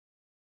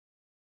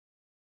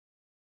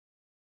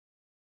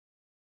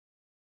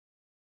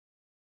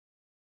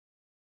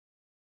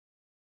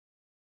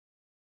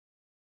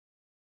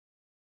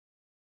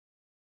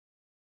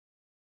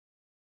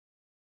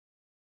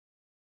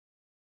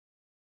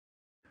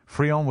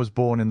Friant was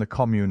born in the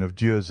commune of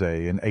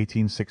Dieuzé in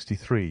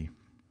 1863.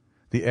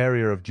 The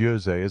area of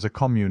Dieuzé is a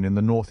commune in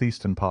the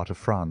northeastern part of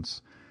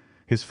France.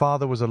 His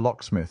father was a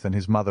locksmith and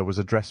his mother was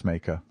a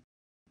dressmaker.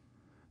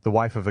 The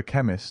wife of a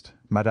chemist,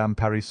 Madame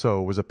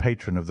Parisot, was a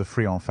patron of the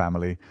Friant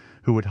family,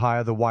 who would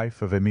hire the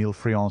wife of Émile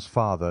Friant's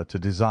father to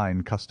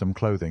design custom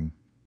clothing.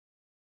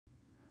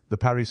 The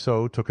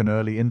Parisot took an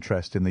early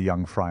interest in the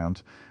young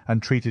Friant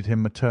and treated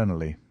him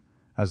maternally,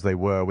 as they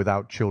were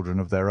without children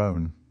of their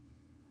own.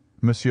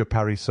 Monsieur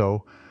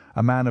Parisot,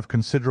 a man of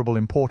considerable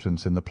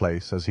importance in the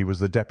place as he was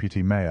the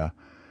deputy mayor,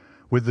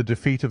 with the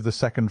defeat of the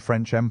Second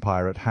French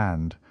Empire at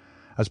hand,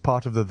 as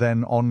part of the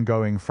then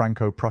ongoing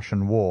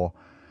Franco-Prussian War,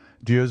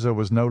 Dieuzé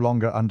was no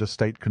longer under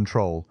state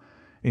control.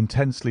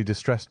 Intensely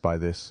distressed by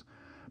this,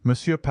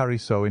 Monsieur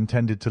Parisot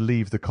intended to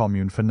leave the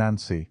commune for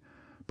Nancy,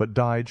 but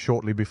died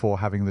shortly before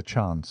having the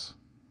chance.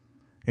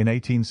 In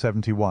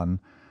 1871,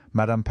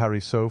 Madame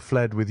Parisot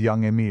fled with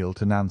young Émile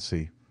to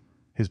Nancy.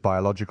 His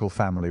biological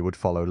family would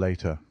follow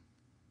later.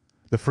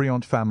 The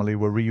Friant family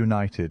were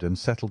reunited and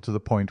settled to the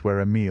point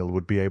where Émile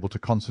would be able to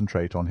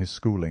concentrate on his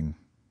schooling.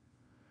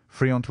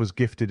 Friant was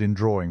gifted in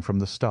drawing from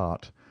the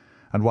start,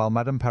 and while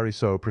Madame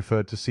Parisot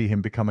preferred to see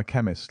him become a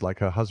chemist like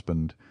her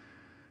husband,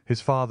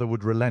 his father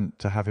would relent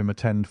to have him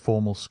attend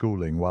formal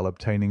schooling while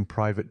obtaining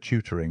private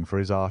tutoring for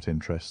his art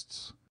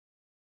interests.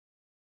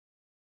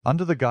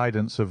 Under the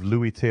guidance of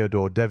Louis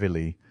Théodore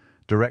d'Evilly,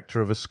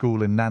 director of a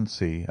school in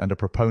Nancy and a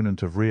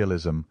proponent of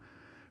realism,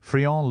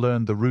 Friant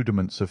learned the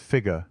rudiments of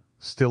figure,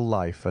 still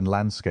life, and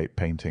landscape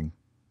painting.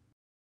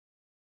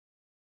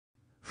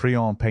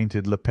 Friant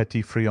painted Le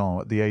Petit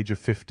Friant at the age of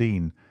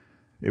 15.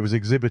 It was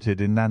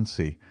exhibited in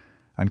Nancy,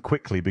 and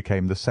quickly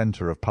became the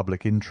centre of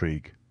public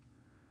intrigue.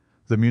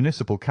 The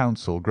municipal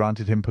council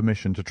granted him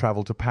permission to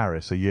travel to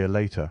Paris a year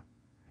later.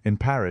 In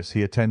Paris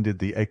he attended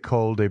the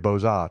École des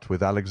Beaux-Arts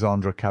with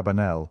Alexandre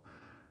Cabanel.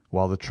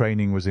 While the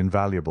training was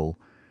invaluable,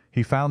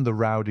 he found the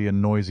rowdy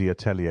and noisy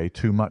atelier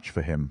too much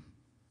for him,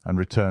 and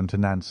returned to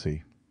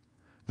Nancy.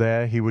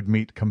 There he would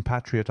meet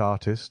compatriot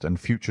artist and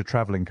future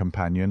travelling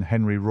companion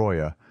Henry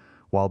Royer,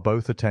 while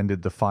both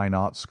attended the Fine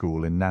Art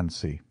School in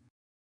Nancy.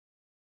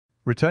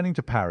 Returning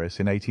to Paris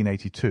in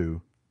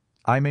 1882,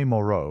 Aimé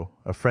Moreau,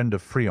 a friend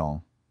of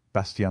Friant,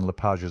 Bastien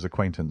Lepage's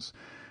acquaintance,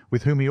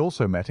 with whom he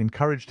also met,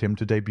 encouraged him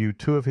to debut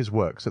two of his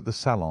works at the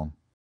Salon,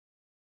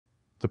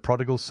 The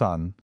Prodigal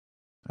Son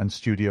and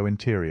Studio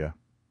Interior.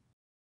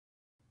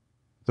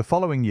 The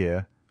following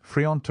year,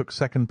 Friant took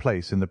second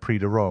place in the Prix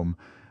de Rome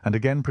and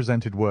again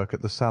presented work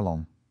at the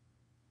Salon.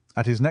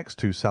 At his next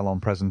two Salon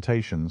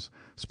presentations,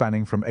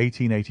 spanning from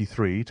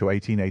 1883 to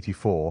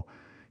 1884,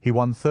 he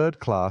won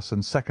third-class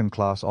and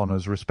second-class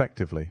honours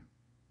respectively.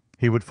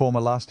 He would form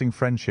a lasting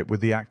friendship with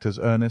the actors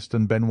Ernest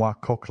and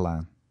Benoit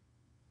Coquelin.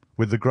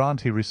 With the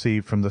grant he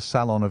received from the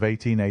Salon of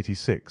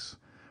 1886,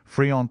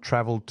 Friant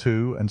travelled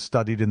to and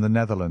studied in the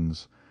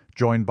Netherlands,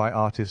 joined by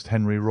artist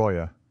Henry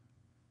Royer.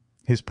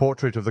 His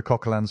portrait of the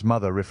Coquelins'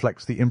 mother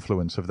reflects the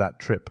influence of that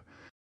trip.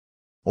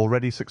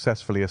 Already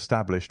successfully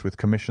established with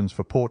commissions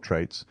for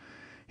portraits,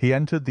 he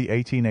entered the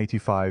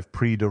 1885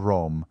 Prix de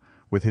Rome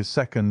with his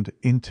second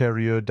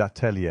Intérieur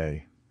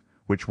d'Atelier,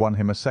 which won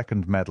him a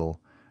second medal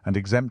and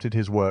exempted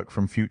his work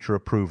from future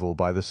approval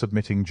by the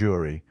submitting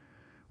jury,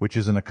 which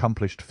is an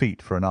accomplished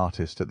feat for an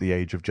artist at the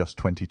age of just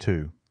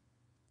 22.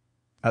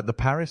 At the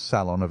Paris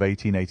Salon of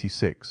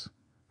 1886,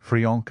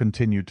 Friant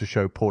continued to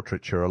show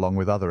portraiture along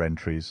with other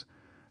entries,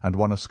 and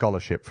won a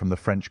scholarship from the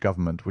French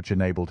government which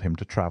enabled him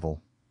to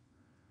travel.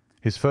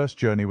 His first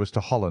journey was to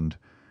Holland,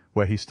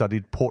 where he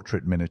studied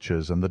portrait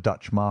miniatures and the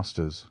Dutch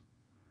masters.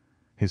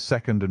 His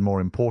second and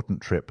more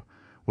important trip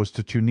was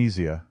to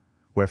Tunisia,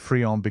 where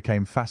Friant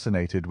became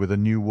fascinated with a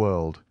new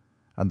world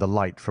and the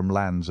light from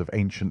lands of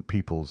ancient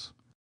peoples.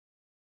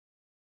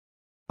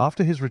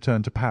 After his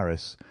return to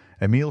Paris,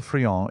 Émile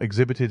Friant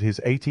exhibited his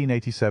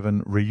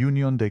 1887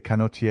 Réunion des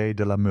Canotiers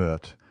de la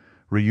Meurthe,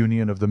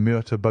 reunion of the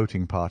Meurthe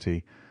boating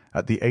party,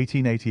 at the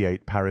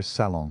 1888 Paris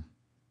Salon.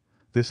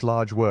 This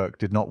large work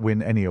did not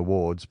win any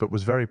awards, but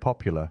was very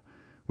popular,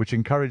 which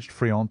encouraged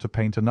Friant to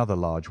paint another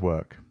large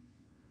work.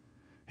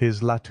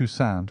 His La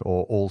Toussaint,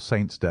 or All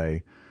Saints'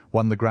 Day,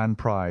 won the grand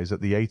prize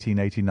at the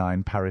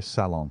 1889 Paris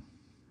Salon.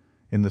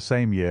 In the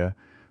same year,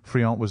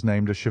 Friant was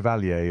named a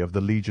Chevalier of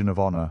the Legion of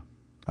Honour,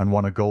 and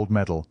won a gold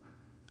medal,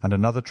 and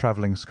another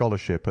travelling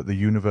scholarship at the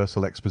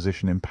Universal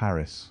Exposition in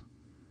Paris.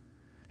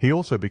 He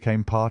also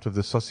became part of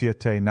the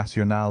Société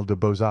Nationale de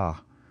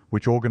Beaux-Arts,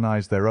 which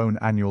organised their own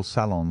annual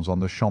salons on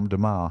the Champ de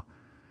Mars,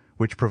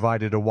 which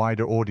provided a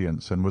wider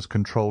audience and was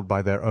controlled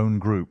by their own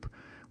group,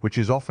 which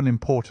is often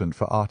important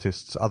for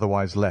artists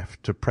otherwise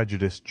left to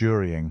prejudiced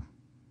jurying.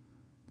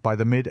 By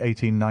the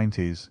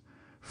mid-1890s,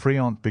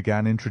 Friant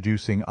began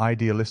introducing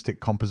idealistic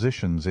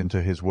compositions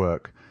into his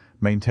work,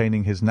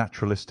 maintaining his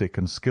naturalistic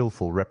and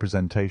skillful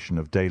representation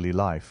of daily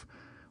life,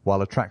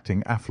 while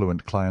attracting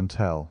affluent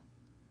clientele.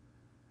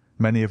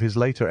 Many of his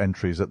later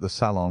entries at the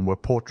Salon were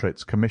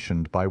portraits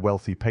commissioned by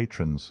wealthy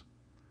patrons.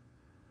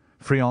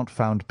 Friant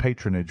found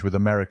patronage with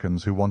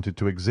Americans who wanted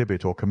to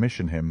exhibit or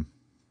commission him,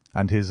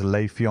 and his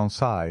Les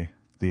Fiançailles,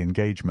 the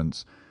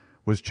engagements,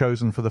 was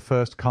chosen for the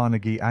first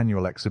Carnegie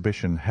annual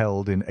exhibition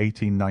held in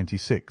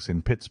 1896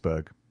 in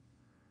Pittsburgh.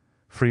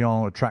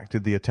 Friant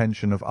attracted the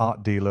attention of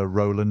art dealer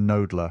Roland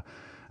Knoedler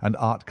and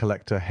art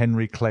collector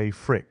Henry Clay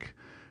Frick,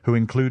 who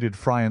included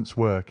Friant's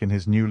work in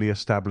his newly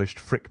established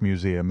Frick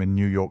Museum in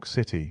New York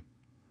City.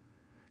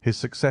 His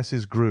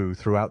successes grew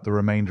throughout the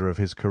remainder of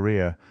his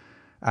career,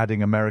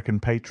 adding American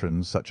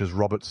patrons such as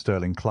Robert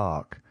Sterling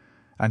Clark,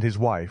 and his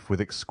wife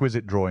with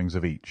exquisite drawings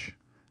of each,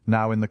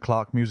 now in the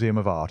Clark Museum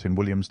of Art in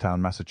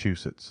Williamstown,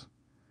 Massachusetts.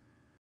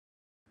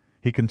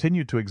 He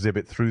continued to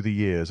exhibit through the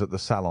years at the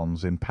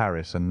salons in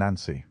Paris and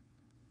Nancy.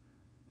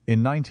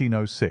 In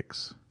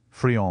 1906,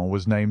 Friant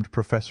was named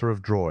Professor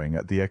of Drawing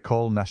at the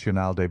École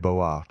Nationale des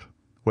Beaux-Arts,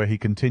 where he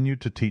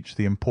continued to teach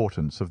the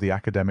importance of the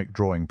academic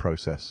drawing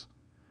process.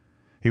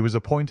 He was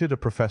appointed a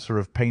Professor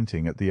of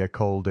Painting at the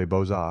École des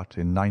Beaux-Arts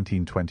in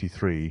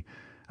 1923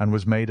 and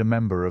was made a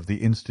member of the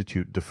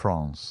Institut de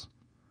France.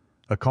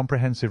 A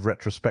comprehensive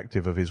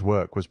retrospective of his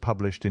work was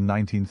published in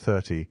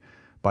 1930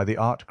 by the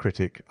art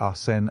critic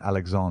Arsène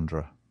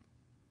Alexandre.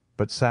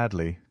 But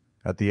sadly,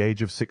 at the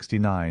age of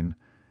 69,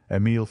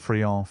 Émile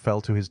Friant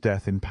fell to his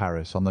death in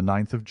Paris on the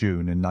 9th of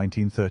June in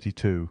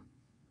 1932.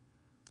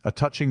 A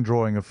touching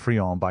drawing of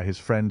Friant by his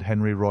friend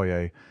Henry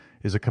Royer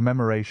is a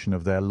commemoration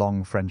of their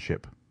long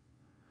friendship.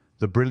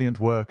 The brilliant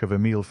work of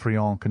Émile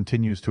Friant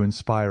continues to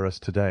inspire us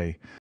today.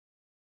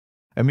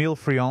 Émile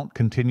Friant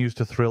continues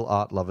to thrill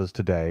art lovers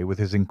today with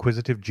his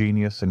inquisitive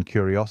genius and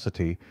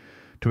curiosity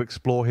to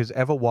explore his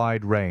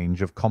ever-wide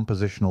range of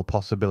compositional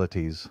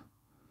possibilities.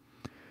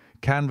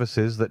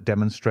 Canvases that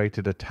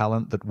demonstrated a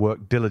talent that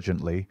worked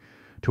diligently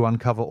to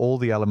uncover all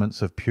the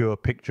elements of pure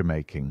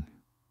picture-making.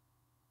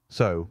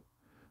 So,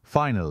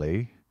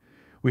 finally,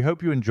 we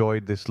hope you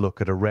enjoyed this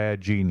look at a rare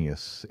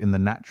genius in the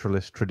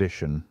naturalist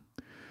tradition,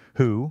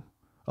 who,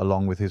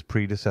 along with his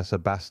predecessor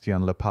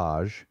Bastien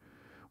Lepage,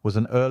 was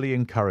an early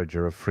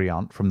encourager of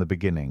Friant from the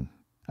beginning,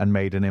 and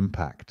made an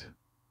impact.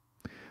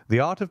 The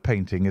art of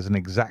painting is an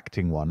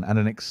exacting one and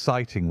an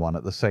exciting one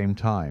at the same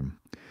time,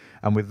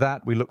 and with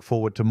that we look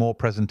forward to more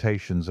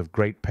presentations of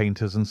great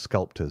painters and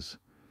sculptors.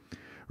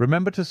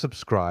 Remember to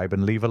subscribe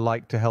and leave a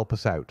like to help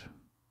us out.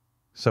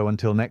 So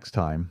until next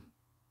time,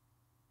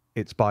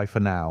 it's bye for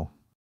now.